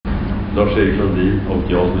Lars-Erik Lundin och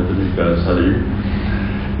jag som heter Mikael Salin.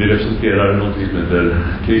 Vi representerar något som heter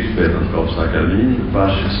Krigsvetenskapsakademin,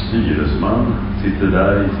 vars styrelseman sitter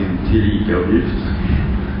där i sin tillika-uppgift.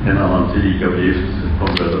 En annan tillika-uppgift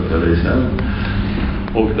kommer att träda i sen.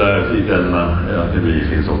 Och där i denna akademi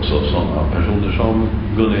finns också sådana personer som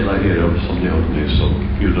Gunilla Herum som ni hörde nyss och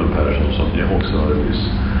Gudrun Persson som ni också hörde nyss.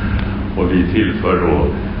 Och vi tillför då,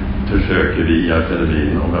 försöker vi i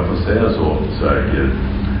akademin, om jag får säga så, Sverige,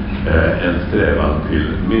 en strävan till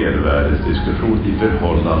mervärdesdiskussion i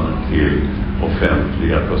förhållande till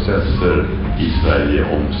offentliga processer i Sverige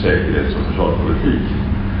om säkerhets- och försvarspolitik.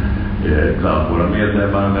 Bland våra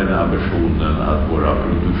medlemmar med ambitionen att våra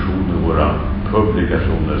produktioner, våra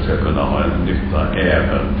publikationer ska kunna ha en nytta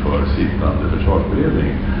även för sittande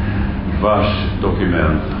försvarsberedning, vars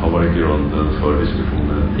dokument har varit grunden för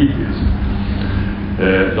diskussionen hittills.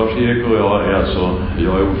 Lars-Erik och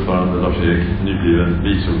jag är ordförande, Lars-Erik nybliven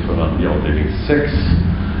viceordförande i avdelning 6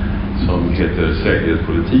 som heter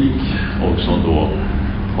säkerhetspolitik och som då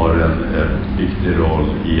har en viktig roll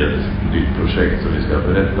i ett nytt projekt som vi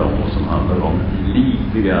ska berätta om och som handlar om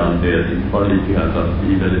lite grann, inte bara lite grann utan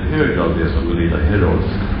i väldigt hög grad det som Gunilla Herum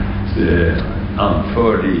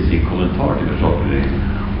anförde i sin kommentar till försvarsberedningen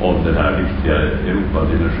om den här viktiga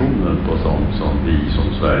Europadimensionen på sånt som vi som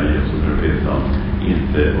Sverige och som europeiskt land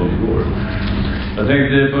inte undgår. Jag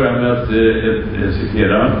tänkte börja med att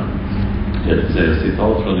citera ett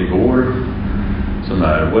citat från igår som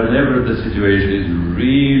är: "Whenever the situation is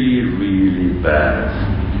really, really bad,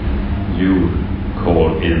 you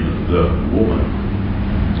call in the woman."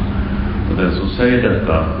 Och den som säger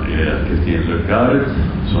detta är Christine Lagarde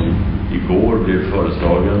som igår blev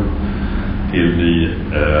föreslagen till ny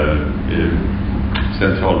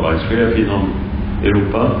centralbankschef inom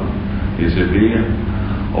Europa, ECB,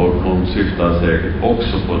 och hon syftar säkert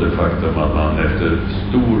också på det faktum att man efter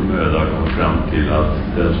stor möda kom fram till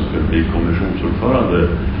att den som skulle bli kommissionsordförande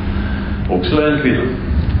också är en kvinna,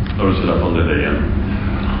 Ursula von der Leyen,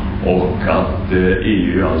 och att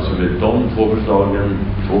EU alltså med de två förslagen,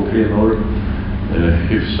 2 kvinnor,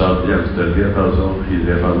 hyfsad jämställdhet alltså i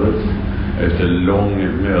det fallet, efter lång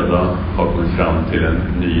möda har kommit fram till en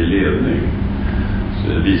ny ledning.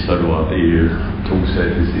 Så det visar då att EU tog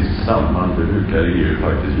sig till sist samman. Det brukar EU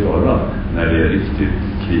faktiskt göra när det är riktigt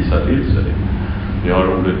krisar till sig. Vi har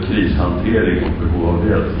ordet krishantering och behov av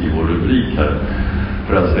det i vår rubrik här,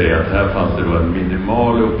 för att säga att här fanns det då en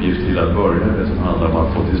minimal uppgift till att börja med som handlar om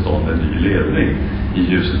att få till stånd en ny ledning i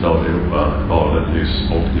ljuset av Europavalet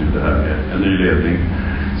nyss och nu det här med en ny ledning.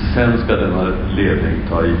 Sen ska denna ledning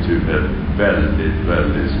ta itu med väldigt,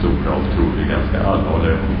 väldigt stora och troligen ganska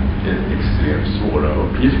allvarliga och extremt svåra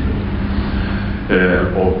uppgifter.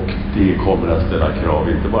 Och det kommer att ställa krav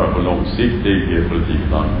inte bara på långsiktig politik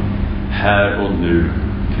utan här och nu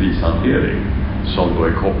krishantering som då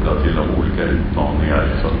är kopplat till de olika utmaningar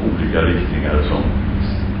från olika riktningar som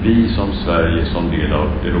vi som Sverige som del av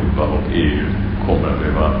Europa och EU kommer att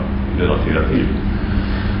behöva relatera till.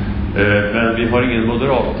 Men vi har ingen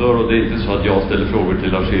moderator och det är inte så att jag ställer frågor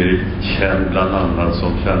till Lars-Erik, känd bland annat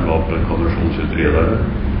som kärnvapenkonventionsutredare,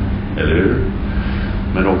 eller hur?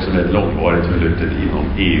 Men också med ett långvarigt förflutet inom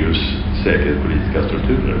EUs säkerhetspolitiska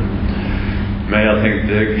strukturer. Men jag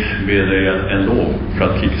tänkte be dig ändå, för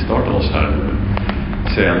att kickstarta oss här nu,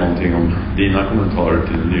 säga någonting om dina kommentarer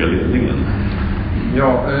till den nya ledningen.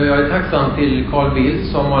 Ja, jag är tacksam till Carl Bildt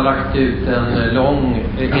som har lagt ut en lång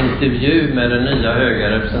intervju med den nya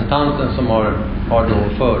höga representanten som har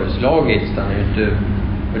då föreslagits.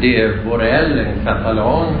 Det är Borrell, en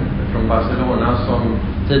katalan från Barcelona som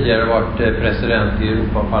tidigare varit president i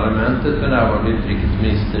Europaparlamentet, för närvarande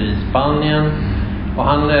utrikesminister i Spanien. Och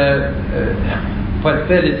han på ett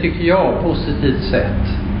väldigt, tycker jag, positivt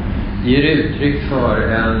sätt ger uttryck för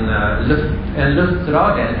en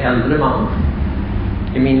luttrad, en äldre man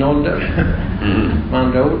i min ålder, med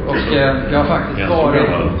andra ord. Och jag har faktiskt varit...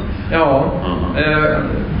 Ja,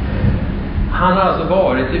 han har alltså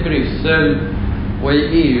varit i Bryssel och i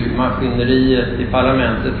EU-maskineriet i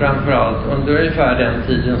parlamentet framförallt under ungefär den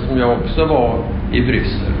tiden som jag också var i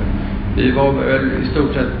Bryssel. Vi var väl i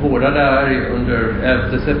stort sett båda där under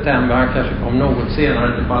 11 september. Han kanske kom något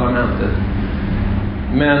senare till parlamentet.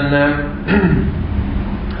 Men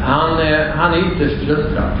han är ytterst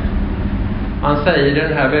luttrad. Han säger i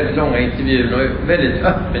den här väldigt långa intervjun och väldigt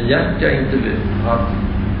öppenhjärtiga intervjun att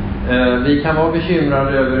vi kan vara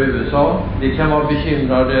bekymrade över USA, vi kan vara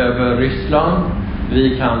bekymrade över Ryssland,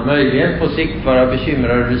 vi kan möjligen på sikt vara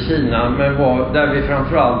bekymrade över Kina, men där vi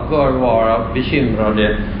framförallt bör vara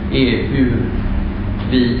bekymrade är hur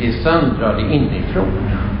vi är söndrade inifrån.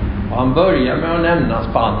 Och han börjar med att nämna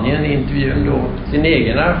Spanien i intervjun då, sin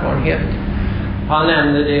egen erfarenhet. Han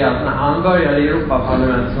nämnde det att när han började i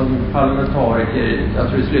Europaparlamentet som parlamentariker, jag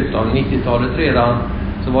tror i slutet av 90-talet redan,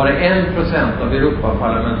 så var det 1% av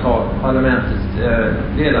Europaparlamentets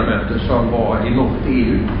ledamöter som var emot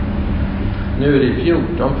EU. Nu är det 14%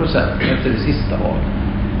 efter det sista valet.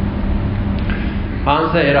 Han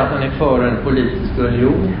säger att han är för en politisk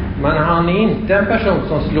union, men han är inte en person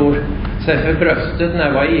som slår sig för bröstet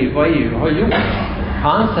när vad EU har gjort.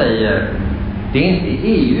 Han säger det är inte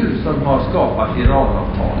EU som har skapat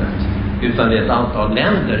Iranavtalet, utan det är ett antal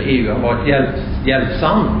länder. EU har varit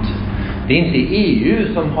hjälpsamt. Det är inte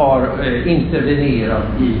EU som har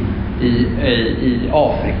intervenerat i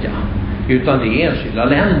Afrika, utan det är enskilda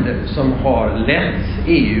länder som har lett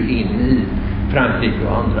EU in i Frankrike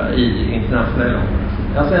och andra i internationella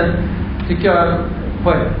organisationer. Sen tycker jag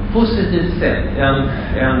på ett positivt sätt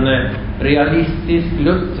en realistisk,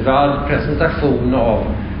 luttrad presentation av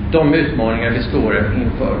de utmaningar vi står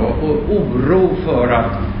inför och oro för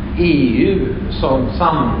att EU som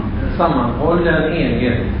sammanhållen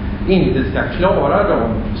enhet inte ska klara de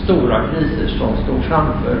stora kriser som står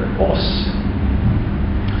framför oss.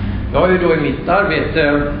 Jag har ju då i mitt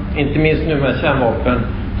arbete, inte minst nu med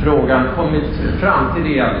kärnvapenfrågan, kommit fram till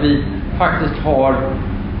det att vi faktiskt har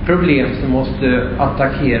problem som måste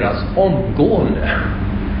attackeras omgående.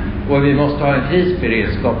 Och vi måste ha en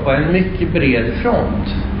krisberedskap på en mycket bred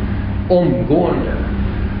front omgående.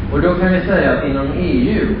 Och då kan vi säga att inom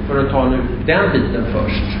EU, för att ta nu den biten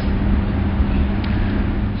först,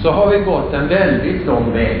 så har vi gått en väldigt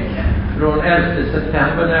lång väg. Från 11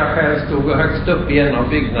 september när jag själv stod högst upp i en av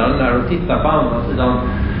byggnaderna och tittade på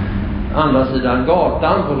andra sidan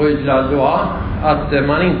gatan på Rue de la Loi, att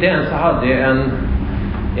man inte ens hade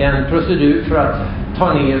en procedur för att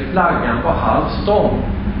ta ner flaggan på halv stång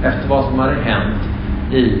efter vad som hade hänt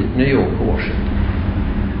i New York och Washington.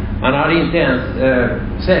 Man hade inte ens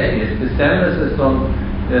säkerhetsbestämmelser som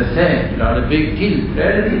säkrade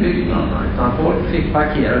tillträde till byggnaderna, utan folk fick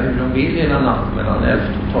parkera hur de vill hela natten mellan 11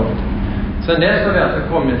 och 12. Sen dess har vi alltså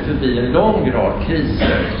kommit förbi en lång rad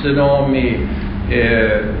kriser, tsunami,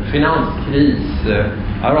 finanskris,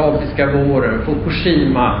 arabiska våren,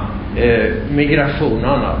 Fukushima, migration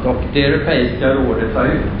och annat. Och det europeiska rådet har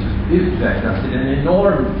utvecklats till en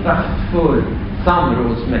enormt kraftfull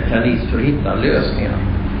samrådsmekanism för att hitta lösningar.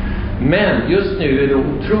 Men just nu är det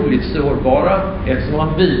otroligt sårbara eftersom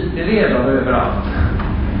man byter ledare överallt.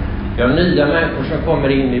 Vi har nya människor som kommer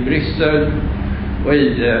in i Bryssel och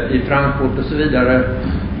i Frankfurt och så vidare.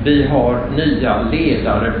 Vi har nya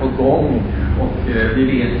ledare på gång och vi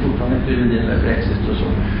vet fortfarande inte hur det blir med Brexit och så.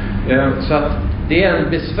 Så att det är en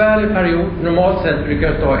besvärlig period. Normalt sett brukar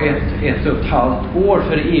det ta 1,5 år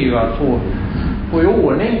för EU att få i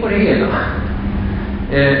ordning på det hela.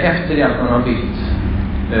 Efter det att man har bytt.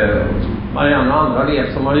 Marianne och andra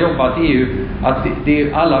vet som har jobbat i EU att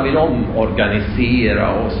alla vill omorganisera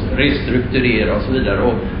och restrukturera och så vidare,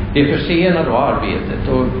 och det försenar då arbetet.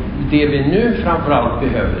 Och det vi nu framförallt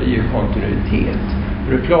behöver är ju kontinuitet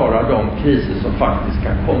för att klara de kriser som faktiskt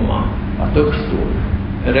kan komma att uppstå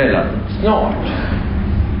relativt snart.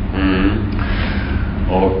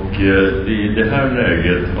 Och i det här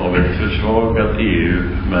läget av ett försvagat EU,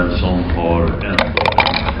 men som har ändå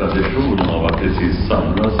tradition av att till sist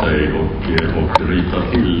samla sig och ryta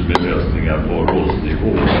till med lösningar på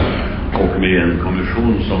rådsnivå, och med en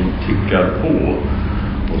kommission som tickar på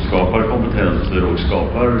och skapar kompetenser och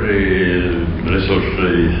skapar resurser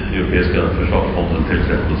i Europeiska försvarsfonden till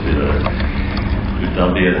exempel och så vidare. Utan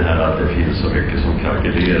det är det här att det finns så mycket som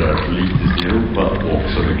kalkylerar politiskt i Europa och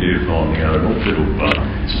så mycket utmaningar mot Europa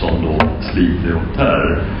som då sliter och tär.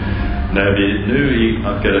 När vi nu i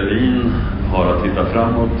akademin har att titta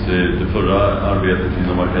framåt, det förra arbetet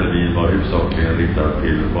inom akademin var huvudsakligen riktat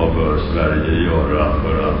till vad bör Sverige göra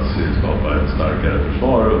för att skapa ett starkare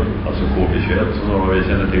försvar, alltså KP21 som några vi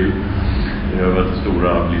känner till. Det har varit det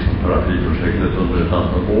stora paraplyprojektet under ett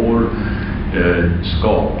antal år,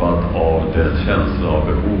 skapat av den känsla av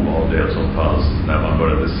behov av det som fanns när man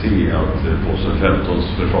började se att 2015s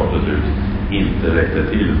försvarsbeslut inte räckte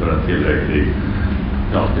till för en tillräckligt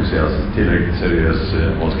seriös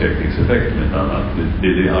avskräckningseffekt med ett annat. Det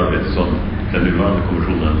är det arbete som den nuvarande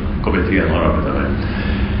kommittén har arbetat med.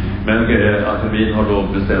 Men akademin har då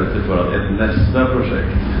bestämt sig för att ett nästa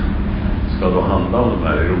projekt ska då handla om de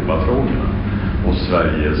här Europafrågorna och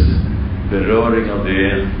Sveriges beröring av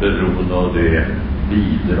det, beroende av det,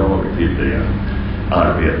 bidrag till det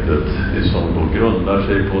arbetet som då grundar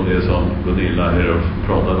sig på det som Gunilla här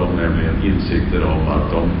pratade om, nämligen insikter om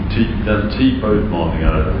att den typ av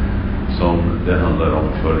utmaningar som det handlar om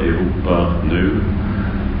för Europa nu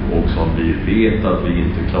och som vi vet att vi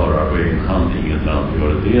inte klarar på egen hand. Inget land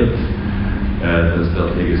gör det. Den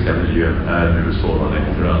strategiska miljön är nu sådan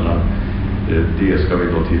för alla. Det ska vi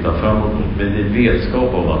då titta framåt mot. Men i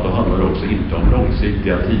vetskap om att då handlar det också inte om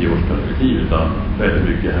långsiktiga 10-årsperspektiv utan väldigt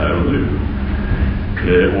mycket här och nu.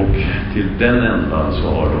 Och till den ändan så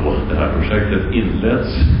har då det här projektet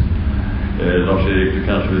inletts. Lars-Erik, du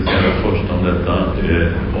kanske vill säga först om detta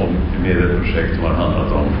med ett projekt som har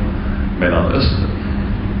handlat om Mellanöstern.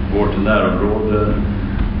 Vårt närområde,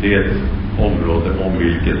 det är ett område om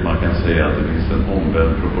vilket man kan säga att det finns en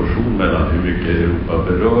omvänd proportion mellan hur mycket Europa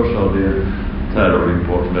berörs av det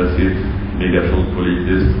terrorimportmässigt,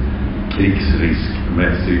 migrationspolitiskt,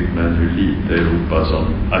 krigsriskmässigt, men hur lite Europa som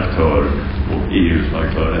aktör och EU som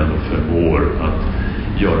aktör ändå förmår att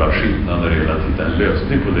göra skillnad när det gäller att hitta en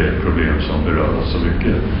lösning på det problem som berör oss så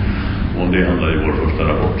mycket. Om det handlar i vår första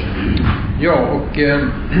rapport. Ja, och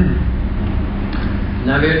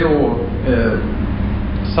när vi då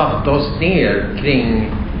satte oss ner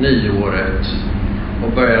kring nyåret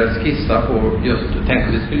och började skissa på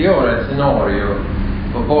tänkte vi skulle göra ett scenario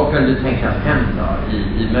och vad kunde tänkas hända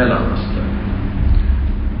i Mellanöstern.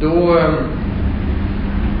 Då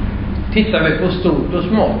tittar vi på stort och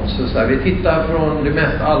smått. Så vi tittar från det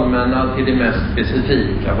mest allmänna till det mest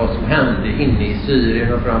specifika. Vad som hände inne i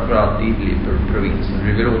Syrien och framförallt i Idlib-provinsen.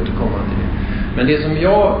 Vi vill återkomma till det. Men det som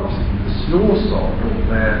jag slås av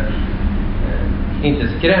då, inte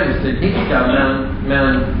skrämselhicka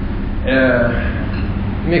men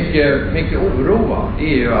mycket oroa,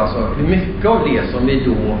 det är ju alltså hur mycket av det som vi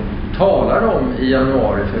då talar om i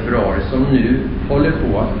januari, februari som nu håller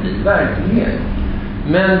på att bli verklighet.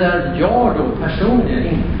 Men där jag då personligen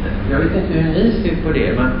inte, jag vet inte hur ni ser på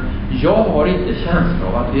det, men jag har inte känsla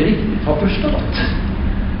av att vi riktigt har förstått.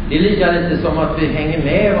 Det är lika lite som att vi hänger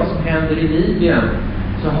med vad som händer i Libyen,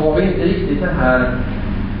 så har vi inte riktigt den här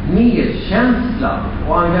medkänslan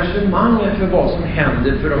och engagemanget för vad som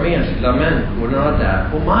händer för de enskilda människorna där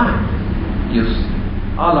på marken. Just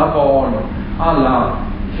alla barn, alla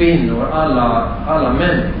kvinnor, alla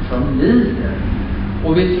människor som lider.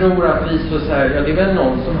 Och vi tror att vi så säger, ja, det är väl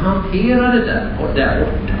någon som hanterar det där och där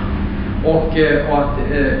borta. Och att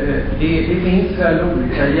det finns väl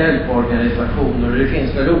olika hjälporganisationer och det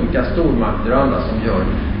finns väl olika stormakter och andra som gör det.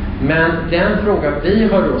 Men den fråga vi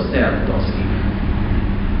har då ställt oss in,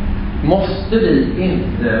 måste vi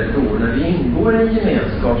inte då när vi ingår i en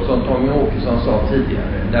gemenskap som Tommy Åkesson sa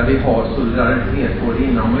tidigare, där vi har solidaritet både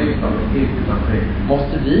inom och utanför,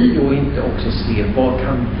 måste vi då inte också se vad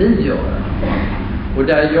kan vi göra? Och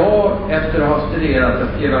där jag efter att ha studerat, jag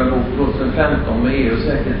skrev en bok 2015 med EU och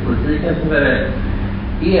säkerhetspolitiken som är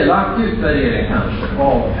elak utvärdering kanske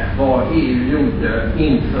av vad EU gjorde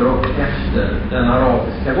inför och efter den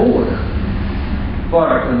arabiska våren,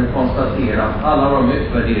 bara kunde konstatera att alla de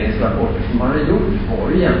utvärderingsrapporter som man hade gjort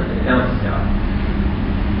var egentligen ganska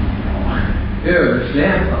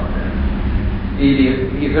överslätande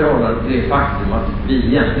i förhållande till det faktum att vi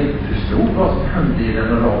egentligen inte förstod vad som hände i den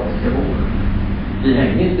arabiska våren. Vi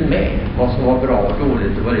hängde inte med vad som var bra och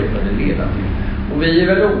dåligt och vad det kunde leda till. Och vi är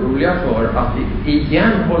väl oroliga för att vi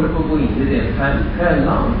igen håller på att gå in i den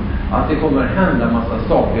fällan. Att det kommer att hända massa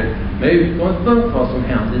saker med utgångspunkt vad som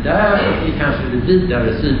händer där och i kanske det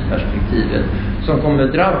vidare sydperspektivet som kommer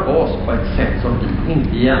att drabba oss på ett sätt som vi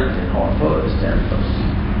inte egentligen har föreställt oss.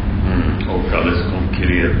 Och alldeles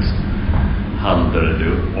konkret handlar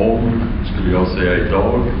det om, skulle jag säga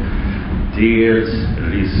idag, dels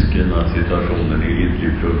risken att situationen i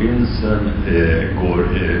Idlib-provinsen går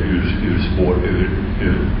ur spår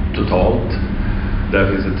totalt. Där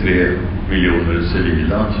finns det 3 miljoner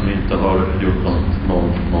civila som inte har gjort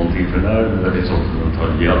någonting för när. Men det finns också ett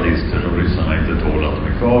antal jihadister som ryssarna inte tål att de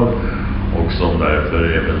är kvar. Och som därför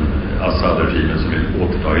även Assad-regimen som vill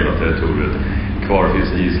återta hela territoriet. Kvar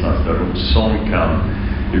finns en gisslansstation som kan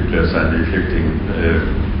utlösa en ny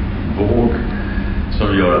flyktingvåg. Som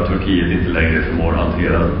gör att Turkiet inte längre förmår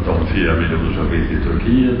hantera de 4 miljoner som finns i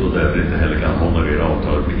Turkiet. Och därför inte heller kan honorera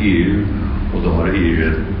avtalet med EU. Och då har EU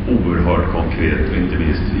ett oerhört konkret, och inte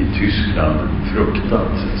minst i Tyskland,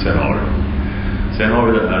 fruktat scenario. Sen har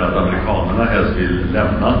vi det här att amerikanerna helst vill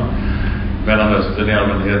lämna Mellanöstern i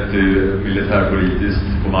allmänhet militärpolitiskt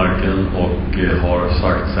på marken och har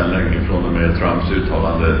sagt sedan länge från och med Trumps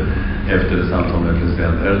uttalande efter det samtal med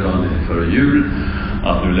president Erdogan före jul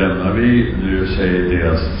att nu lämnar vi. Nu säger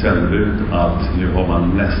deras sändebud att nu har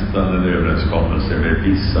man nästan en överenskommelse med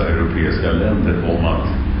vissa europeiska länder om att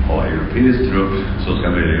ha europeisk trupp så ska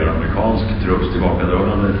möjliggöra amerikansk trupps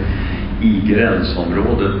tillbakadragande i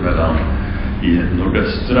gränsområdet mellan i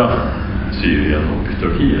nordöstra Syrien och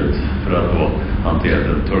Turkiet för att då hantera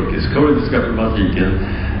den turkisk-kurdiska problematiken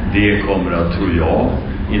Det kommer att, tror jag,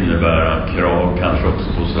 innebära krav kanske också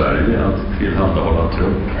på Sverige att tillhandahålla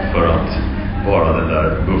trupp för att vara den där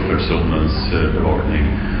buffertzonens bevakning.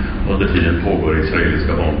 Under tiden pågår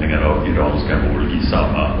israeliska bombningar av iranska mål i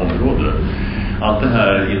samma område. Allt det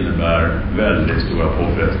här innebär väldigt stora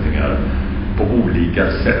påfrestningar på olika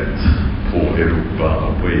sätt på Europa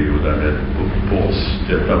och på EU och därmed på oss.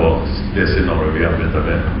 Detta var det scenario vi arbetade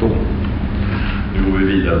med då. Nu går vi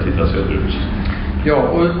vidare och tittar söderut. Ja,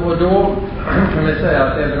 och då kan man säga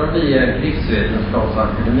att även om vi är en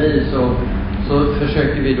krigsvetenskapsakademi så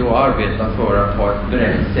försöker vi då arbeta för att ha ett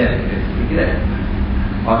brett säkerhetsbegrepp.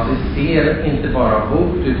 Att vi ser inte bara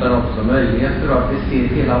hot utan också möjligheter och att vi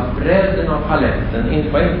ser hela bredden av paletten. Inte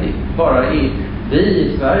bara vi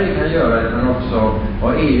i Sverige kan göra utan också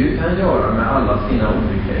vad EU kan göra med alla sina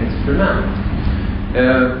olika instrument.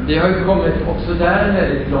 Vi har ju kommit också där en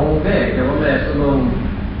väldigt lång väg. Jag var med som ung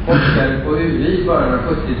forskare på UI i början av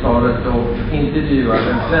 70-talet och intervjuade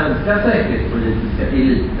den svenska säkerhetspolitiska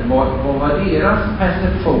eliten. Vad var deras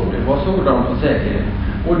perceptioner? Vad såg de på säkerhet?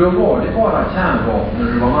 Och då var det bara kärnvapen,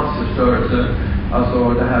 det var massförstörelse,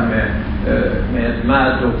 alltså det här med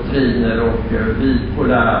MAD-doktriner och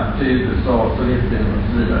bipolärt till USA, Sovjetunionen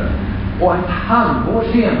och så vidare. Och ett halvår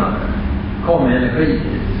senare kom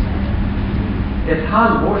energikris. Ett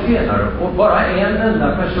halvår senare, och bara en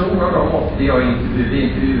enda person av de 80 jag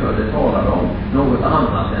intervjuade talade om något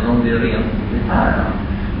annat än om det rent militära.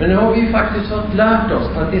 Men nu har vi ju faktiskt fått lärt oss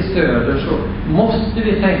att i söder så måste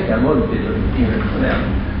vi tänka multidimensionellt.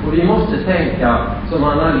 Och vi måste tänka som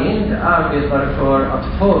Anna Lindh arbetar för att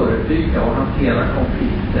förebygga och hantera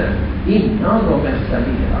konflikter innan de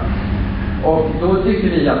eskalerar. Och då tycker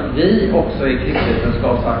vi att vi också i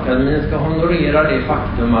Krigsvetenskapsakademin ska honorera det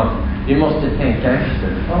faktum att vi måste tänka efter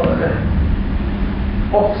före.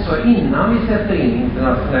 Också innan vi sätter in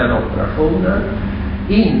internationella operationer,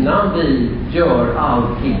 innan vi gör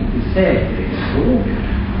allting till säkerhetsfrågor.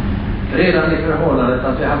 Redan i förhållandet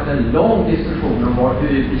att vi har haft en lång diskussion om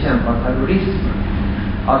hur vi bekämpar terrorismen.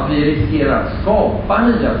 Att vi riskerar att skapa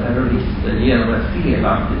nya terrorister genom ett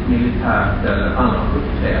felaktigt militärt eller annat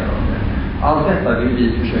uppträdande. Allt detta vill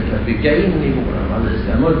vi försöka bygga in i vår analys,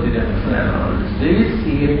 en multidimensionell analys. Vi vill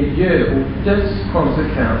se miljöhotets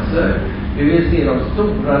konsekvenser. Vi vill se de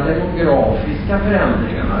stora demografiska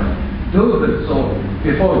förändringarna. Dubbelt så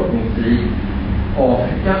befolkningsrikt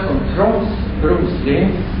Afrika som trots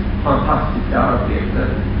Broslings fantastiska arbete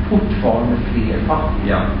fortfarande fler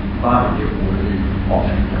fattiga varje år i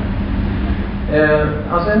Afrika.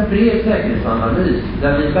 Alltså en bred säkerhetsanalys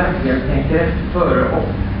där vi verkligen tänker efter före och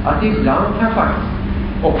att ibland kan faktiskt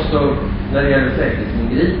också när det gäller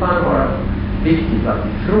säkerhetsingripande vara viktigt att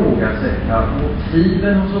ifrågasätta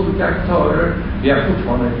motiven hos olika aktörer. Vi har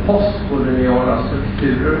fortfarande postkoloniala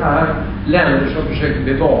strukturer här. Länder som försöker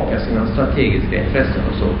bevaka sina strategiska intressen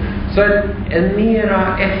och så. Så en mera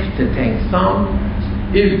eftertänksam,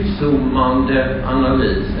 utzoomande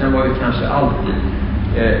analys än vad vi kanske alltid,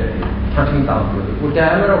 kanske inte alltid. Och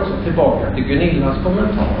därmed också tillbaka till Gunillas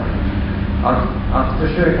kommentar. Att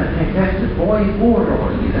försöka tänka efter, vad är vår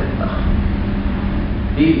roll i detta?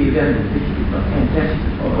 Det är väldigt viktigt att tänka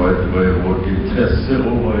efter. Vad är vårt intresse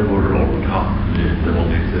och vad är vår roll? Ja, det var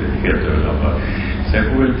inte helt överlappar. Sen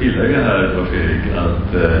får vi tillägga här, Lars-Erik, att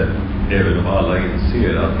även om alla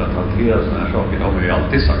inser att för att hantera sådana här saker, har vi ju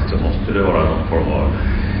alltid sagt, så måste det vara någon form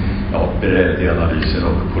av beredd i analysen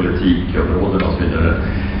och politikområden och så vidare.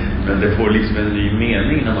 Men det får liksom en ny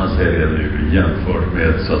mening när man säger det nu jämfört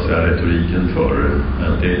med så att säga retoriken förr.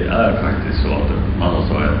 Det är faktiskt så att man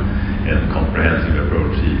måste ha en comprehensive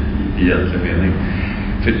approach i egentlig mening.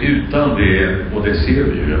 För utan det, och det ser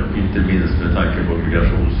vi ju inte minst med tanke på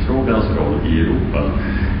migrationsfrågans roll i Europa,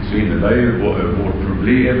 så innebär ju vårt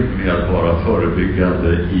problem med att vara förebyggande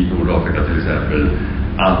i Nordafrika till exempel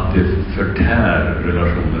att det förtär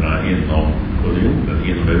relationerna inom unionen,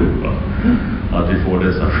 inom Europa. Att vi får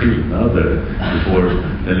dessa skillnader, vi får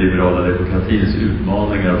den liberala demokratins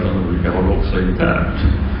utmaningar från olika håll också internt.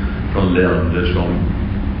 Från länder som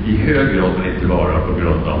i hög grad, men inte bara på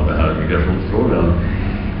grund av det här migrationsfrågan,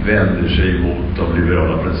 vänder sig mot de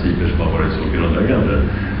liberala principer som har varit så grundläggande.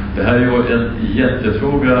 Det här är ju en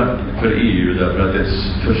jättefråga för EU därför att ett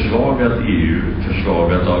försvagat EU,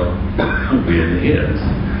 försvagat av oenighet,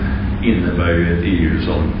 innebär ju ett EU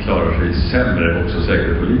som klarar sig sämre också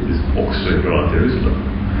säkerhetspolitiskt, också i förhållande till Ryssland.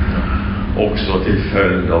 Också till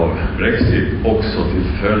följd av Brexit, också till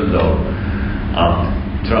fölld av att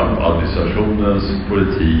Trump-administrationens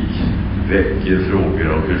politik väcker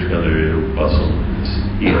frågor om hur ska nu Europa som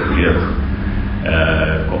enhet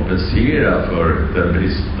kompensera för den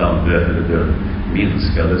bristande eller den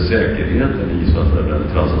minskade säkerheten i så att säga, den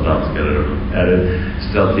transatlantiska relationen? Är det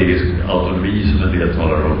strategisk autonomi som en del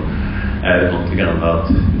talar om? Är det någonting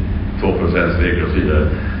annat? 2%-regler och så vidare.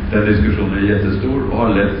 Den diskussionen är jättestor och har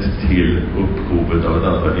lett till uppkovet av ett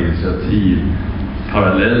antal initiativ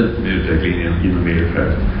parallellt med utvecklingen inom EU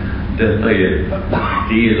själv. Detta är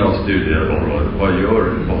del av studieområdet.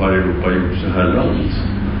 Vad har Europa gjort så här långt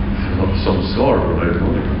som svar på de här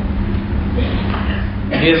utmaningarna?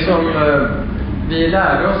 Det som vi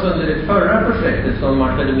lärde oss under det förra projektet som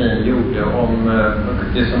akademin gjorde om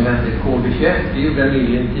det som hette KB21, vi gjorde en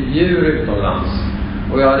del intervjuer utomlands.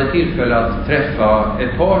 Och jag hade tillfälle att träffa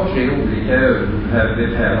ett par, tre olika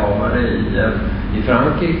överbefälhavare i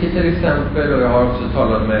Frankrike till exempel. Och jag har också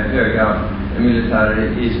talat med höga militärer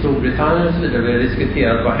i Storbritannien och så vidare. Vi har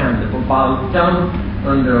diskuterat vad hände på Balkan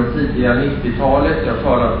under de tidiga 90-talet. Jag har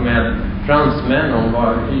talat med fransmän om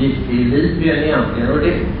hur gick det i Libyen egentligen. Och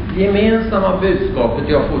det gemensamma budskapet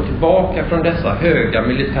jag får tillbaka från dessa höga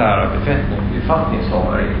militära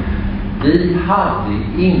befattningshavare: vi hade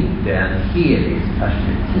inte en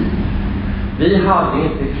helhetsperspektiv. Vi hade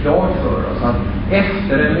inte klart för oss att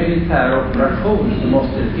efter en militär operation så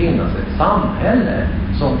måste det finnas ett samhälle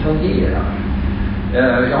som fungerar.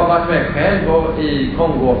 Jag har varit med själv i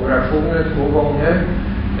Kongo-operationer 2 gånger,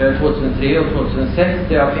 2003 och 2006,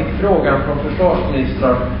 där jag fick frågan från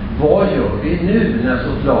försvarsministrar: vad gör vi nu när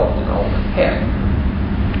soldaterna åker hem?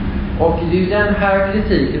 Och det är den här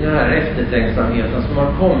kritiken, den här eftertänksamheten som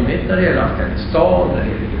har kommit när det gäller Afghanistan, när det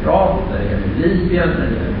gäller Irak, när det gäller Libyen, när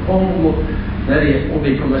det gäller Kongo, och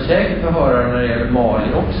vi kommer säkert att höra när det gäller Mali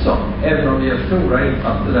också, även om vi gör stora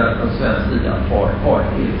insatser där från svensk sida har ett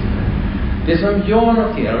helhetsgrepp. Det som jag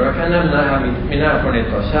noterar, och jag kan nämna här min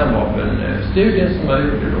erfarenhet av kärnvapenstudien som jag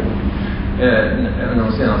gjorde då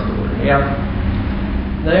de senaste åren, är att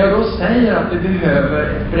när jag då säger att vi behöver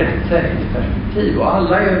ett brett säkerhetsperspektiv och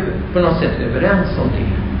alla är på något sätt överens om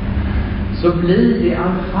det, så blir det i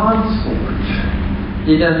alla fall svårt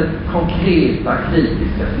i den konkreta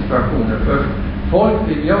kritiska situationen, för folk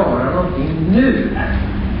vill göra någonting nu.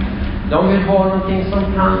 De vill ha någonting som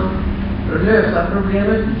kan lösa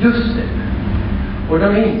problemet just nu. Och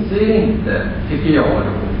de inser inte, tycker jag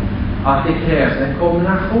då, att det krävs en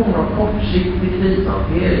kombination av kortsiktig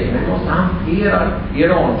krishantering. Vi måste hantera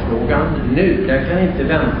Iranfrågan nu. Den kan inte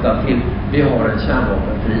vänta till vi har en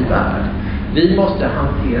kärnvapenfri värld. Vi måste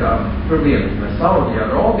hantera problemet med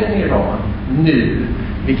Saudiarabien och Iran nu.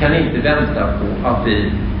 Vi kan inte vänta på att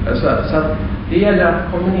vi... Så att det gäller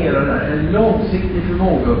att kombinera det där. En långsiktig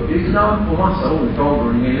förmågeuppbyggnad på massa olika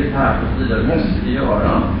områden, militärt och så vidare, måste vi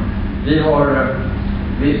göra.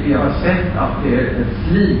 Vi har sett att det är en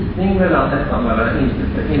slitning mellan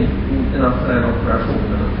internationella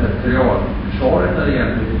operationer och territorialförsvaret när det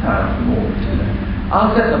gäller militära förmågor.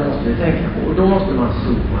 Allt detta måste vi tänka på, och då måste man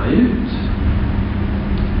zooma ut.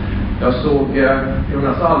 Jag såg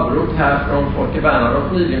Jonas Albrot här från Folke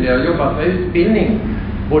Bernadotte nyligen. Vi har jobbat med utbildning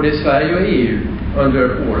både i Sverige och EU under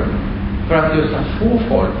åren för att just att få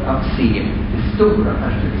folk att se det stora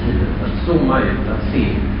perspektivet, att zooma ut, att se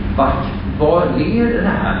vad leder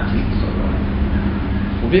det här till.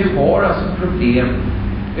 Och vi har alltså problem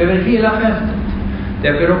över hela fältet.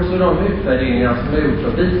 Därför också de utvärderingar som har gjorts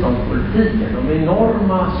av biståndspolitiken, de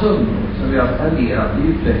enorma summor som vi har spenderat i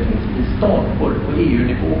utvecklingsbistånd både på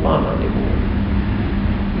EU-nivå och på andra nivåer.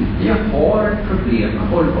 Vi har ett problem med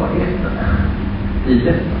hållbarheten i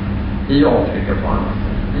detta, i Afrika och på andra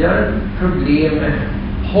sätt. Vi har ett problem med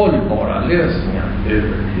hållbara lösningar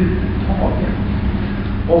överhuvudtaget.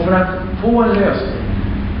 Och för att få en lösning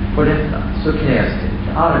på detta så krävs det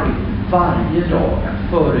ett arbete varje dag att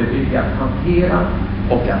förebygga, att hantera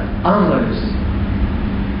och att analysera.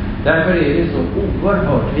 Därför är det så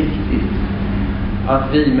oerhört viktigt att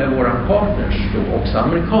vi med våra partners, då också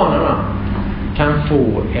amerikanerna, kan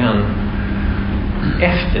få en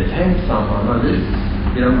eftertänksam analys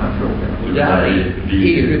i de här frågorna. Och där är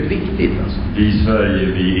EU viktigt. Alltså. Vi Sverige,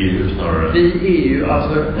 vi EU snarare. Vi EU,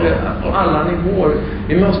 alltså på alla nivåer.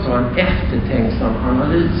 Vi måste ha en eftertänksam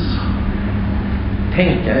analys.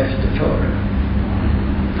 Tänka efter före.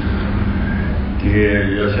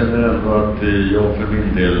 Jag känner ändå att jag för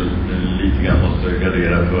min del lite grann måste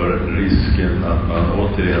gardera för risken att man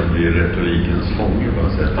återigen blir retorikens fånge på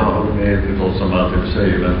ett sätt. Jag håller med förstås som allt det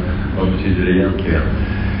säger, men vad betyder det egentligen?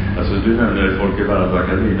 Alltså du nämnde Folke Bernadotte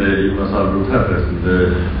Akademin, det är Jonas Albrot här förresten, det är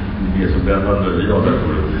mer som brännande, jag där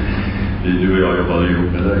tror jag. Du och jag jobbade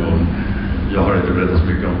ihop med den gången. Jag har inte berättat så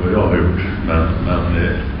mycket om vad jag har gjort, men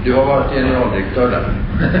du har varit generaldirektör där.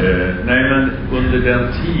 Nej, men under den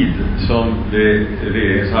tid som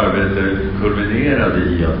regeringens arbete kulminerade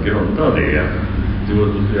i att grunda det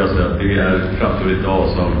då skulle jag säga att det framstår idag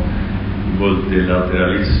som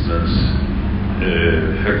multilateralismens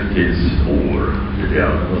högtidsår.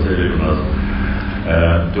 Vad säger Jonas?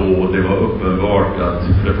 Då det var uppenbart att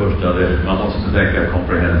för det första man måste tänka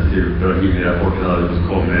comprehensive. Brahimi-rapporten hade just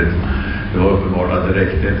kommit. Det var uppenbart att det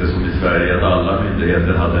räckte inte som i Sverige att alla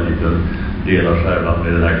myndigheter hade en liten del av skärvan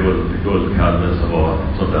med den här guldkalven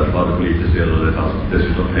som där som hade politiskt stöd, och det fanns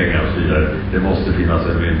dessutom pengar och så vidare. Det måste finnas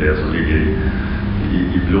en myndighet som ligger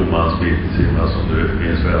i blommans mitt, som du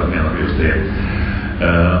minns vad jag menar med just det.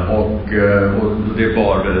 Och det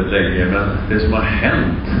var väldigt länge, men det som har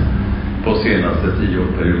hänt på senaste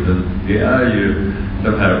 10-årsperioden, det är ju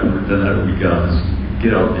den här olika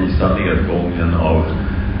gradvisa nedgången av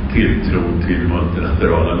tilltro till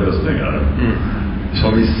multilaterala lösningar,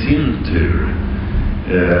 som i sin tur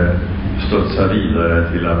studsar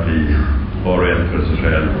vidare till att bli var och en för sig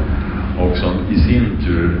själv, och som i sin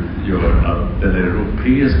tur gör att den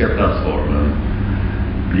europeiska plattformen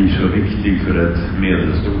blir så viktig för ett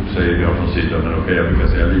medelstort, säger jag från sidan, men okej, jag brukar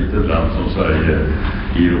säga litet land som Sverige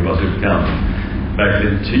i Europas utkant,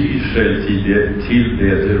 verkligen tyr sig till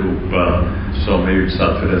det Europa som är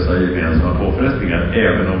utsatt för dessa gemensamma påfrestningar,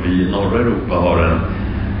 även om vi i norra Europa har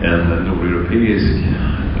en nordeuropeisk,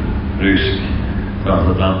 rysk,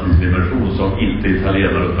 transatlantisk dimension som inte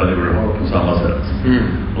italienare och spanjorer har på samma sätt.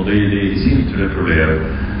 Och det är det i sin tur ett problem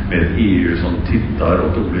med ett EU som tittar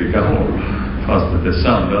åt olika håll, fast att det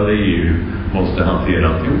samlade EU måste hantera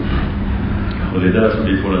alltihop. Och det är där som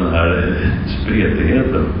vi får den här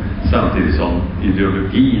spretigheten, samtidigt som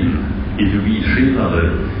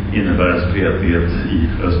ideologiskillnader innebär en spretighet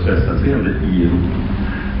i öst-väst-hänseende i Europa.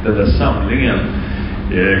 Den där samlingen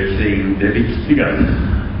kring det viktiga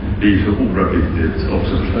blir så oerhört viktigt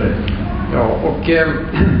också för Sverige. Ja, och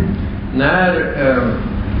när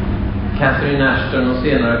Catherine Ashton och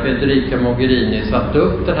senare Federica Mogherini satte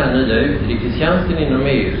upp den här nya utrikestjänsten inom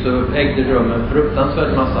EU, så ägde det rum en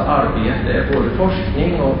fruktansvärd massa arbete, både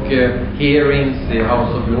forskning och hearings i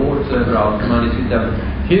House of Lords överallt. Man diskuterar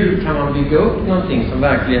hur kan man bygga upp någonting som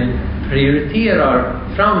verkligen prioriterar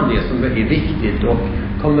fram det som är viktigt och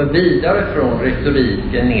kommer vidare från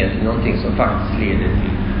retoriken ner till någonting som faktiskt leder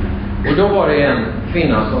till. Och då var det en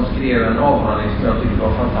kvinna som skrev en avhandling som jag tyckte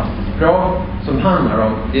var fantastiskt bra, som handlar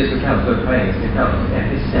om det som kallas på engelska kallas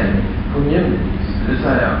epistemic communities. Det vill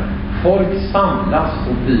säga, folk samlas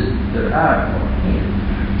och byter erfarenhet.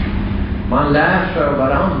 Man lär sig av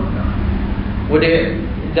varandra. Och det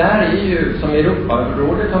där är ju, som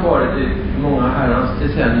Europarådet har varit i många herrans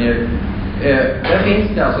decennier, där finns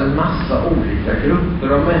det alltså en massa olika grupper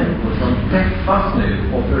av människor som träffas nu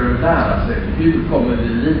och för att lära sig hur kommer vi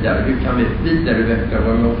vidare, hur kan vi vidareutveckla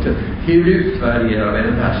vår motor, hur utvärderar vi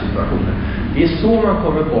den här situationen. Det är så man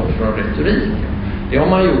kommer bort från retoriken. Det har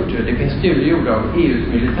man gjort, det finns studier gjorda av EUs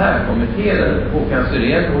militärkommitté där Håkan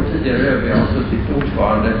Syrén, vår tidigare övriga, har suttit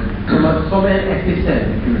ordförande, som är ett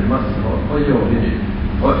exempel hur man ska, vad gör vi nu?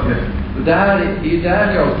 Och det är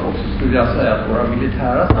där jag också skulle vilja säga att våra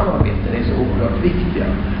militära samarbeten är så oerhört viktiga.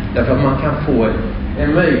 Därför att man kan få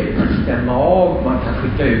en möjlighet att stämma av, man kan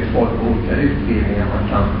skicka ut folk på olika utbildningar,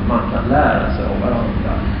 man kan lära sig av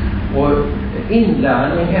varandra. Och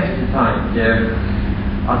inlärning, eftertanke,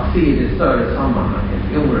 att se det större sammanhanget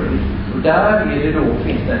är oerhört viktigt. Och där är det då,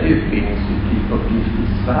 finns det en utbildningsuppgift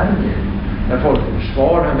i Sverige. Där Folk och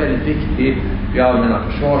Försvar är väldigt viktig. Vi har Allmänna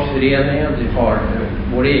försvarsföreningen, vi har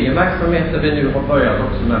vår egen verksamhet där vi nu har börjat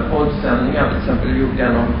också med poddsändningar. Till exempel gjort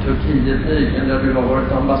en om Turkiet nyligen där du har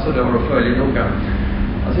varit ambassadör och följer noga.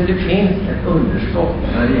 Alltså det finns ett underskott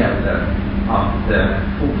när det gäller att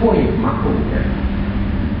få informationer.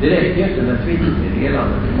 Det räcker inte med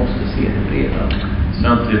Twitter-meddelande, vi måste se det bredare.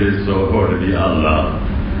 Samtidigt så hörde vi alla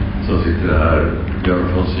som sitter här, Björn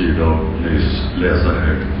von Sydow nyss, läsa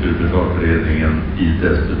högt ur Försvarsberedningen i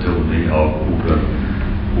dess betoning av orden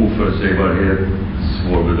oförutsägbarhet,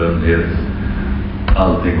 svårbedömdhet,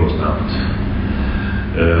 allting går snabbt.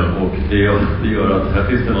 Och det gör att här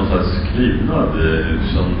finns det någon slags klyvnad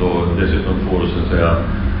som då dessutom får så att säga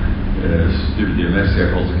studiemässiga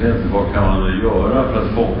konsekvenser. Vad kan man göra för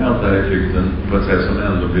att fånga allt det här i flykten på ett sätt som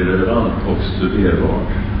ändå blir relevant och studerbart,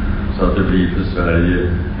 så att det blir för Sverige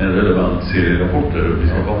en relevant serie rapporter. Vi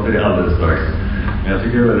ska komma till det alldeles strax. Men jag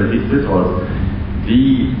tycker det är väldigt viktigt att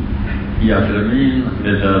vi i akademin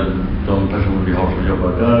med de personer vi har som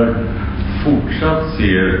jobbar där fortsatt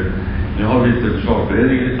ser. Nu har vi inte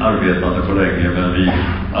Försvarsberedningen arbetande på länge, men vi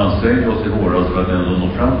ansträngde oss i våras för att ändå nå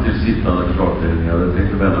fram till sittande Försvarsberedningar. Jag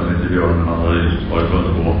tänkte vända mig till Björn när han hade varit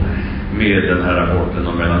under på med den här rapporten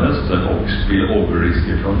om Mellanöstern och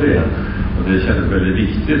spillover-risker från det. Och Och det kändes väldigt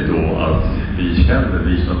viktigt då att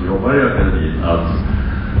vi som jobbar i akademin,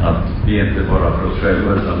 att vi inte bara för oss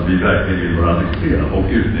själva utan vi verkligen vill vara nyttiga och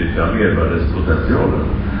utnyttja mervärdespotentialen.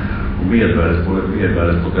 Och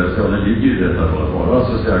mervärdespotentialen ligger i detta då, att vara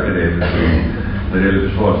så akademisk när det gäller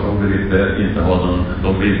försvarsfrågor, inte ha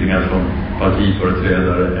de bildningar som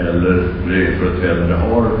partiföreträdare eller regeringsföreträdare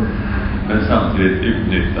har, men samtidigt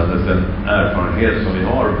utnyttja den erfarenhet som vi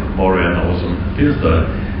har, var och en av oss som finns där,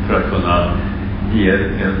 för att kunna ge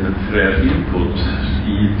en fräsch input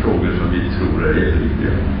i frågor som vi tror är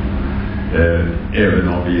jätteviktiga. Även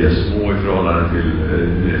om vi är små i förhållande till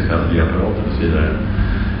regeringskansliapparaten och så vidare.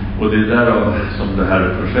 Och det är därav som det här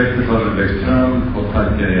projektet har växt fram, och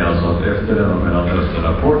tanken är alltså att efter denna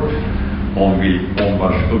Mellanöstern-rapport om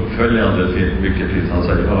vars uppföljande mycket finns han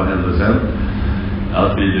säger vad hände sen,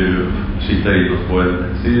 att vi nu siktar in oss på en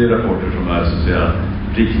serie rapporter som är så att säga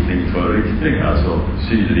riktning för riktning, alltså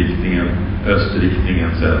sydriktningen, östriktningen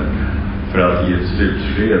sen, för att ge ett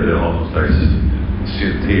slutskede av någon slags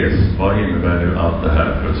syntes. Vad innebär nu allt det här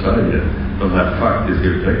för Sverige? De här faktiska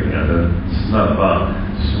utvecklingarna, den snabba,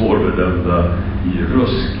 svårbedömda,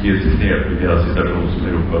 ruskigt knepiga situation som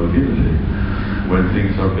Europa befinner sig i. When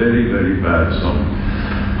things are very, very bad,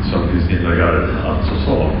 som Christine Lagarde alltså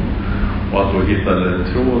sa. Och att då hitta en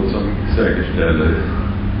tråd som säkerställer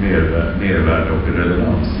mervärde och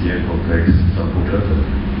relevans i en kontext som fortsätter.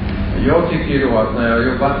 Jag tycker ju då att när jag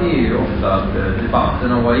jobbat i EU ofta att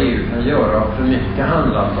debatten om vad EU kan göra för mycket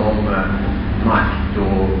handlat om makt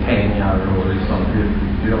och pengar och liksom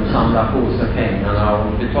hur de samlar på sig pengarna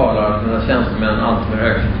och betalar sina tjänstemän allt för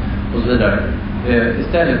högt och så vidare.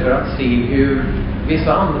 Istället för att se hur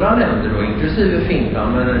vissa andra länder då, inklusive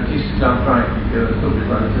Finland, men Tyskland, Frankrike,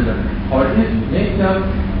 Storbritannien och så vidare, har utnyttjat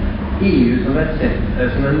EU som ett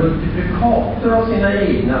sätt, som en multiplikator av sina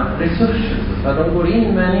egna resurser. Så att de går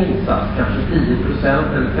in med en insats, kanske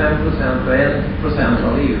 10% eller 5% och 1%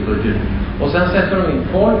 av EU-budgeten. Och sen sätter de in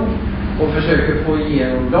folk och försöker få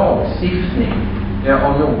igenom lagstiftning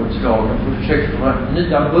av något slag. De försöker få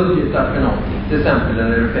nya budgetar för någonting. Till exempel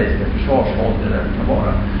den europeiska försvarsfonden eller det kan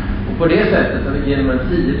vara. Och på det sättet, genom en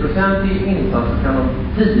 10% insats, så kan de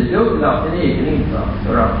 10-dubbla sin egen insats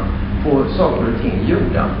för att få saker och ting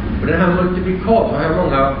gjorda. Och den här multiplikatorn har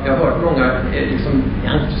jag har hört många liksom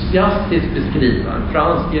entusiastiskt beskriva. En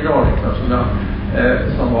fransk generaldirektör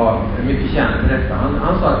som var mycket känd för detta.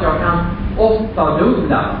 Han sa att jag kan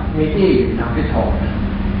 8-dubbla mitt eget kapital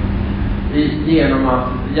genom att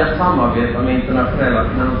samarbeta med internationella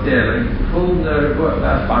finansiella institutioner,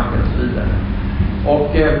 Världsbanken och så vidare.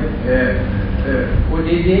 Och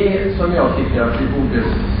det är det som jag tycker att vi borde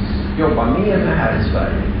jobba mer med här i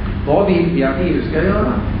Sverige. Vad vill vi att EU ska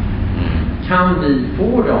göra? Kan vi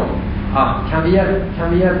få dem kan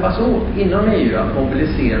vi hjälpas åt inom EU att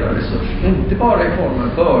mobilisera resurser, inte bara i form av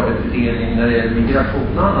bördefördelning när det gäller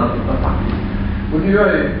migration och annat, utan faktiskt. Och nu har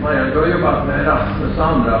ju Marianne, du har jobbat med Erasmus och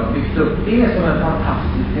andra och byggt upp det som ett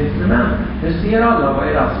fantastiskt instrument. Nu ser alla vad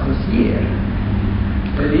Erasmus ger.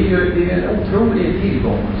 Det är en otrolig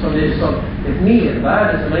tillgång som är som ett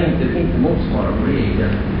mervärde som inte motsvarar vår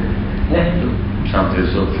egen netto. Samtidigt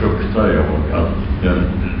så fruktar jag att den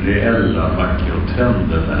reella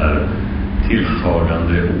makrotrenden är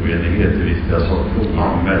tilltagande oenighet i viktiga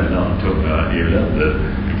sakfrågor mellan tunga EU-länder,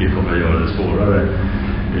 vilket kommer att göra det svårare.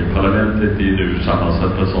 Parlamentet är nu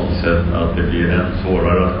sammansatt på ett sådant sätt att det blir än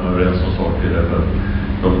svårare att komma överens om saker, därför att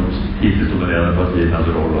de hittills dominerande partiernas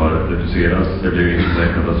roll har reducerats. Det blir inte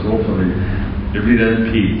en katastrof. Det blir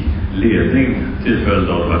en pigg ledning till följd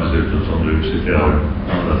av de här besluten som du citerar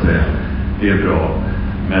andra säger. Det är bra.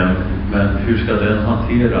 Men hur ska den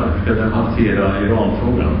hantera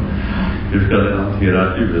Iranfrågan? Hur ska den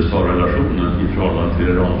hantera USA-relationen i förhållande till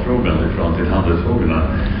Iranfrågan, i förhållande till handelsfrågorna?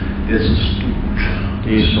 Det är så stort.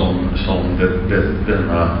 Det är som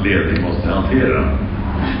denna ledning måste hantera.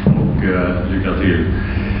 Och lycka till.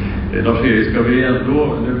 Lars-Erik, ska vi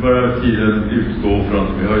ändå, nu börjar tiden utgå från,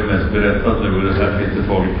 vi har ju mest berättat nu, och det här finns det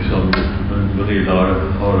folk som Gunilla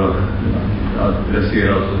har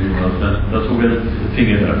adresserat och Jonas, men jag tog ett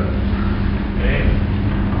finger där.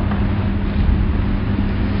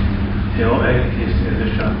 Ja, Christer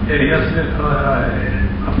Ederström. Jag skulle höra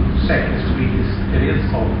säkerhetspolitisk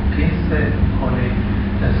beredskap. Har ni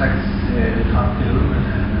en slags fattigrum med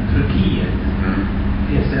Turkiet?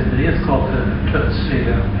 Finns det en beredskap för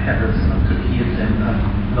plötsliga händelser att Turkiet lämnar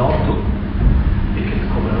NATO? Vilket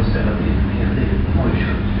kommer att ställa till en hel del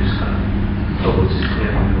mojköpt Tyskland.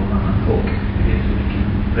 Robotsystem och annat. Och vi vet ju vilken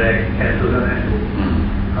väg Erdogan är då.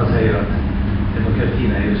 Han säger att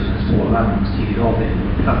demokratin är ju som en spårvagn och stiger av det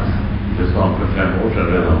på plats. Det sa han för 5 år sedan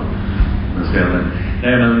redan. Men sen,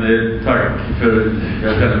 Nej, men tack, för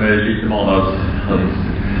jag känner mig lite manad att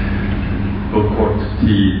på kort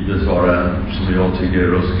tid besvara en som jag tycker är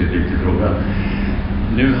ruskigt viktig fråga.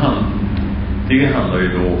 Det handlar ju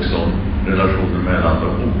då också om relationen mellan de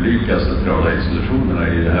olika centrala institutionerna,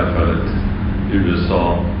 i det här fallet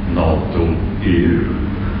USA, NATO, EU,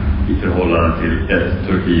 i förhållande till ett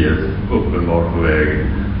Turkiet uppenbart på väg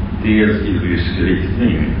dels i rysk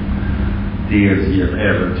riktning, dels i en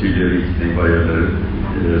äventyrlig riktning vad gäller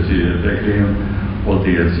Syrienutvecklingen, och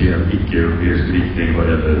dels i en icke-europeisk riktning vad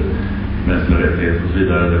gäller mänskliga rättigheter och så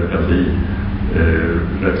vidare, demokrati,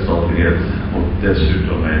 rättsstatlighet, och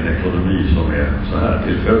dessutom en ekonomi som är så här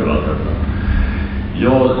till följd av allt detta.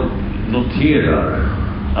 Jag noterar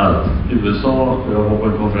att USA, jag var på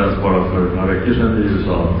en konferens bara för några veckor sedan i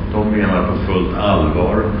USA, de menar på fullt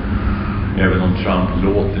allvar, även om Trump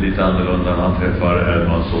låter lite annorlunda när han träffar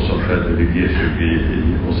Erdogan, så som skedde vid G20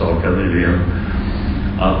 i Osaka nyligen,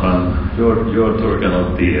 att man gör turkarna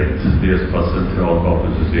det så pass centralt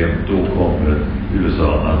vapensystem, då kommer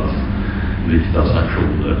USA att rikta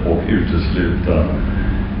sanktioner och utesluta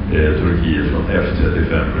Turkiet från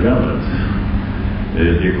F-35-programmet.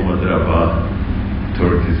 Det kommer att drabba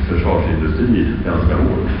turkisk försvarsindustri ganska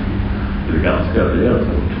hårt. Det är ganska rejält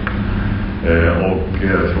hårt. Och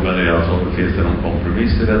frågan är alltså, finns det någon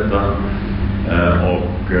kompromiss i detta?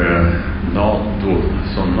 Och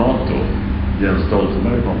NATO, Jens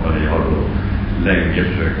Stoltenberg kompani, har då länge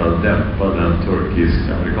försökt att dämpa den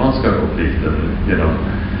turkisk-amerikanska konflikten genom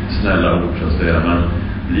snälla ord, så att säga. Men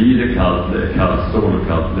blir det kallt stål och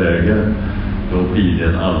kallt läge, då blir det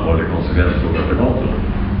en allvarlig konsekvensfråga för NATO,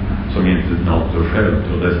 som inte NATO självt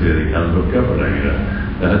och dess ledning kan lucka för längre.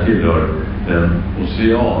 Det här tillhör den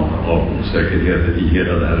ocean av osäkerheter i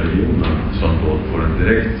hela den här regionen, som då får en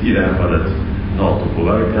direkt, i det här fallet,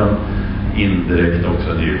 NATO-påverkan, indirekt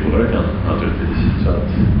också en EU-påverkan naturligtvis. Så att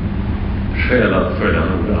skäl att följa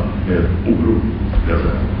noga med oro, vill jag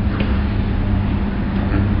säga.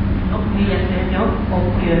 Och vi är och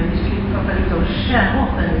vi skulle prata lite om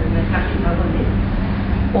kärnvapen med kanske inte har vunnit.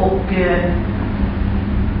 Och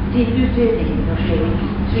din utredning,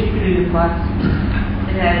 trycker du på att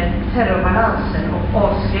den här terrorbalansen och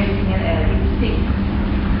avskräckningen är viktig.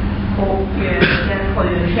 Och den har ju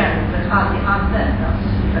kärnvapen aldrig användas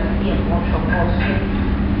utan enbart som avskräckning.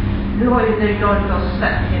 Nu har ju direktören av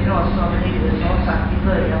generalstaben i USA sagt i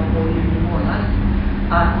början på juni månad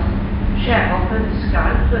att kärnvapen ska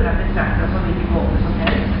kunna betraktas som vilket vapen som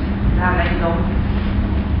helst. Det handlar inte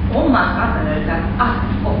om man ska använda det, utan att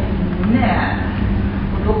och när.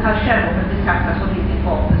 Och då kan kärnvapen betraktas som vilket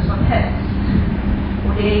vapen som helst.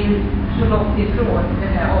 Och det är ju så långt ifrån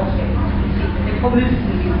den här avskräckningsprincipen. Det kom ut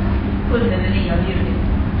i 7-9 juni.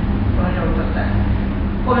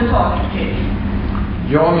 Kommentar till.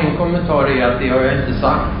 Ja, min kommentar är att det har jag inte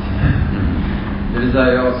sagt. Det vill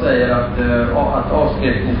säga, jag säger att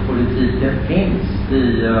avskräckningspolitiken finns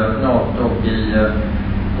i NATO och i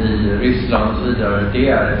Ryssland och så vidare. Det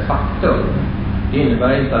är ett faktum. Det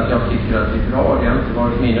innebär inte att jag tycker att det är bra. Det har inte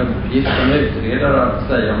varit min uppgift som utredare att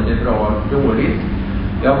säga om det är bra eller dåligt.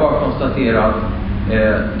 Jag har bara konstaterat att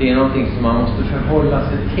det är någonting som man måste förhålla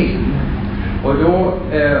sig till. Och då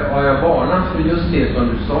har jag varnat för just det som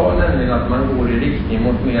du sa, nämligen att man går i riktning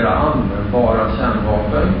mot mera användbara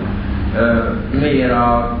kärnvapen,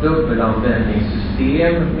 mera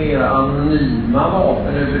dubbelanvändningssystem, mera anonyma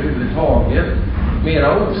vapen överhuvudtaget,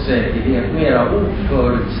 mera osäkerhet, mera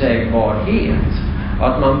oförutsägbarhet.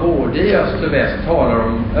 Att man både i öst och väst talar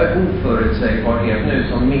om oförutsägbarhet nu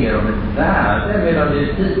som mer om ett värde, medan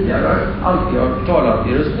vi tidigare alltid har talat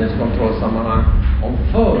i rustningskontrollsammanhang om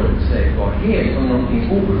förutsägbarhet som någonting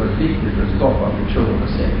oerhört viktigt för att skapa förtroende och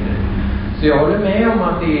säkerhet. Så jag håller med om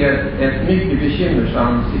att det är ett mycket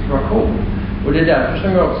bekymmersam situation. Och det är därför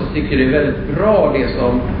som jag också tycker det är väldigt bra det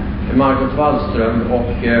som Margot Wallström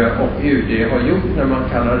och UD har gjort när man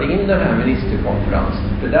kallar in den här ministerkonferensen.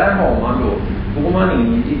 För där har man då, går man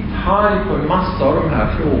in i detalj på en massa av de här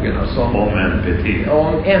frågorna som om NPT och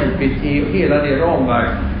hela det ramverk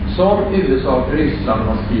som USA och Ryssland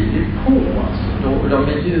har skrivit på. Alltså, de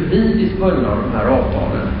är juridiskt bundna av de här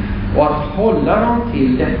avtalen. Och att hålla dem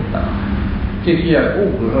till detta tycker jag är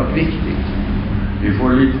oerhört viktigt. Vi får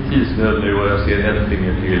lite tidsnöd nu och jag ser ett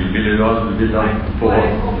finger till. Vill du på...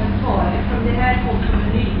 kommentarer från det här kom som en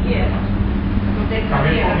nyhet.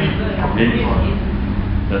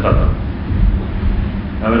 Vänta.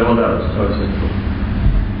 Ja, men det var där.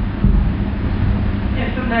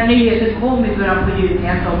 Eftersom den här nyheten kom i början på juni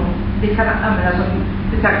att det kan användas som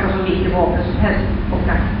betraktas som vilket vapen som helst och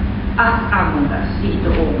att användas, inte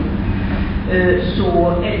om. så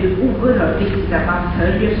är det oerhört viktigt att man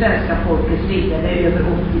följer svenska folkets vilja. Det är över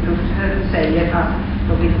 80% säger att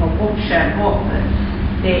de vill ha bort kärnvapen.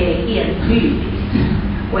 Det är entydigt.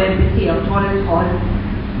 Och NPT-avtalet har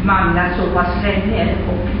manglat så pass länge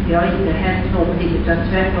och det har inte hänt någonting utan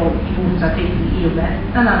tvärtom i motsatt riktning i och med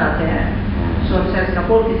bland annat det här. Så svenska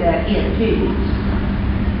folket är entydigt.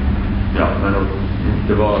 Ja, men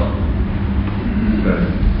det var...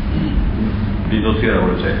 Vi noterar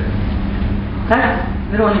vad du säger. Tack.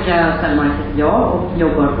 Veronica Sellmark heter jag och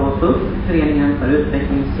jobbar på FUF, Föreningen för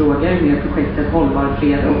utvecklingsfrågor, med projektet Hållbar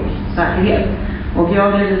fred och säkerhet. Och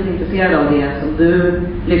jag blev lite intresserad av det som du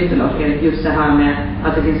lyfte, Lars-Erik, just det här med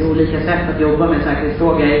att det finns olika sätt att jobba med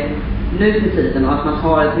säkerhetsfrågor nu till tiden och att man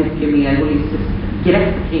tar ett mycket mer holistiskt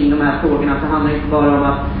grepp kring de här frågorna. Det handlar inte bara om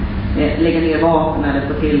att lägga ner vapen eller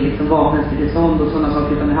få till liksom vapenstillestånd och sådana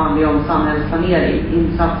saker, utan det handlar ju om samhällsplanering,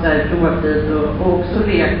 insatser proaktivt och också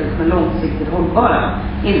reaktivt med långsiktigt hållbara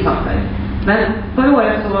insatser. Men förra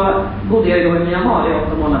året så bodde jag då i Myanmar i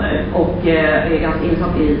 8 månader och är ganska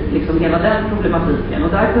insatt i liksom hela den problematiken.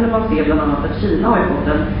 Och där kunde man se bland annat att Kina har fått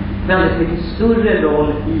en väldigt mycket större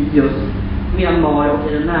roll i just Myanmar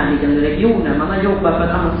och i den närliggande regionen. Man har jobbat på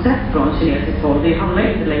ett annat sätt från kinesiskt håll. Det handlar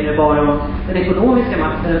inte längre bara om den ekonomiska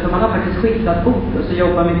makten, utan man har faktiskt skiftat fokus och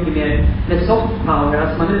jobbar mycket mer med soft power.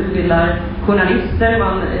 Alltså man utbildar journalister,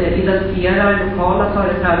 man identifierar lokala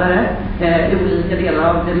företrädare i olika delar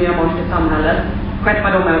av det myanmarska samhället,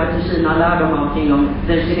 skeppar dem över till Kina, lär dem allting om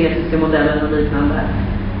den kinesiska modellen och liknande.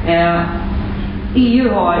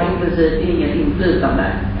 EU har i princip inget inflytande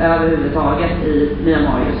överhuvudtaget i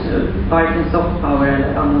Myanmar just nu, varken soft power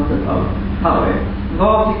eller annan typ av power.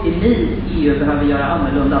 Vad tycker ni EU behöver göra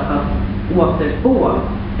annorlunda för att återfå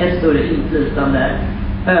ett större inflytande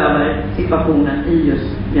över situationen i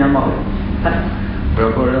just Myanmar? Tack.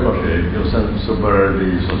 Jag börjar, Lars-Erik, och sen så börjar det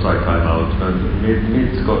bli som sagt time-out. Men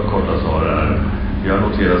mitt korta svar är, jag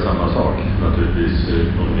noterar samma sak naturligtvis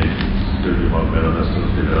från mitt studium av Mellanöstern och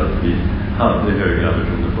så vidare, att vi hade högre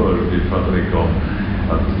ambitioner förr. Vi pratar mycket om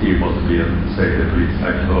att EU måste bli en säkerhetspolitisk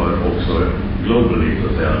aktör också globally, så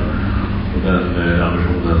att säga. Och den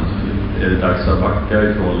ambitionen är det dags att backa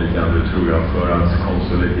ifrån lite grann nu, tror jag, för att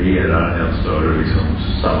konsolidera en större liksom,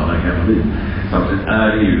 sammanhang hemmavid. Samtidigt är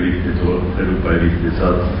EU viktigt och Europa är viktigt, så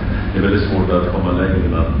att det är väldigt svårt att komma längre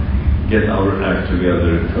än att get our act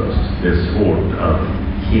together first. Det är svårt att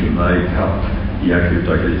hinna ikapp i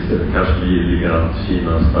akuta kriser. Kashmir, likadant,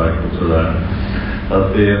 Kina starkt och sådär. Så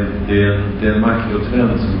att det är en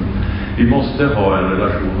makrotrend som vi måste ha en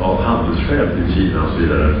relation av handelsskäl till Kina och så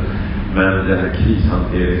vidare. Men den här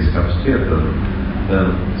krishanteringskapaciteten,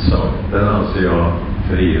 den anser jag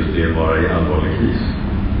för EUs del vara i allvarlig kris.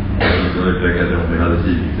 Jag skulle utveckla det om vi hade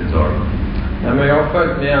tid till tar. Ja, men jag har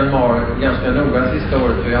följt Myanmar ganska noga sista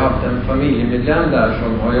året, för jag har haft en familjemedlem där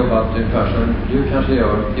som har jobbat ungefär som du kanske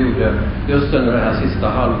gjorde just under det här sista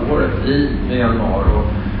halvåret i Myanmar.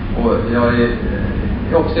 Och jag är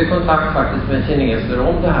också i kontakt faktiskt med kineser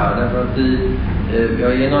om det här, därför att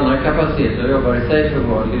jag är i en annan kapacitet. Jag jobbar i Safe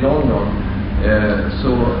World i London.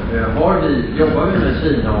 Så jobbar vi med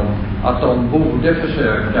Kina om att de borde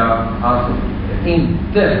försöka att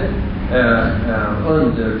inte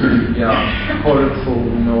underbygga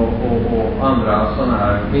korruption och andra sådana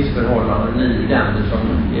här missförhållanden i länder som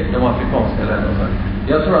de afrikanska länderna.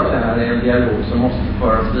 Jag tror att det här är en dialog som måste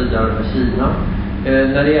föras vidare med Kina.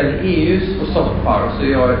 När det gäller EUs och soft power så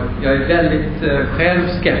jag är väldigt själv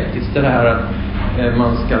skeptisk till det här att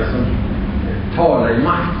man ska tala i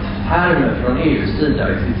makttermer från EUs sida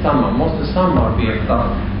i sitt sammanhang. Man måste samarbeta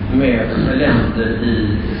med länder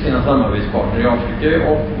i sina samarbetspartner i Afrika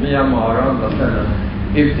och Myanmar och andra ställen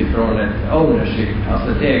utifrån ett ownership,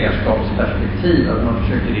 alltså ett ägarskapsperspektiv, att man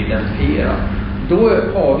försöker identifiera. Då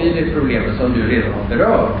har vi det problemet som du redan har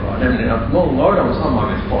berört, nämligen att många av de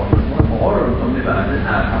samarbetspartner man har runt om i världen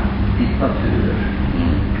är diktaturer.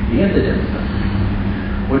 Det är inte demokrati.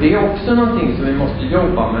 Och det är också någonting som vi måste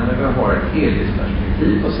jobba med när vi har ett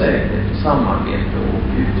helhetsperspektiv på säkerhet och samarbete och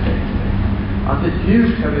utveckling. Att hur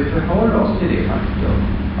ska vi förhålla oss till det faktum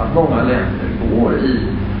att många länder går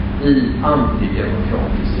i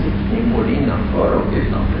antidemokratisk riktning både innanför och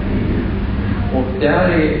utanför EU. Och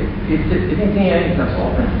det finns inga enkla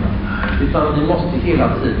svar, utan vi måste hela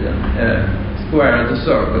tiden square the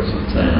circle, så att säga.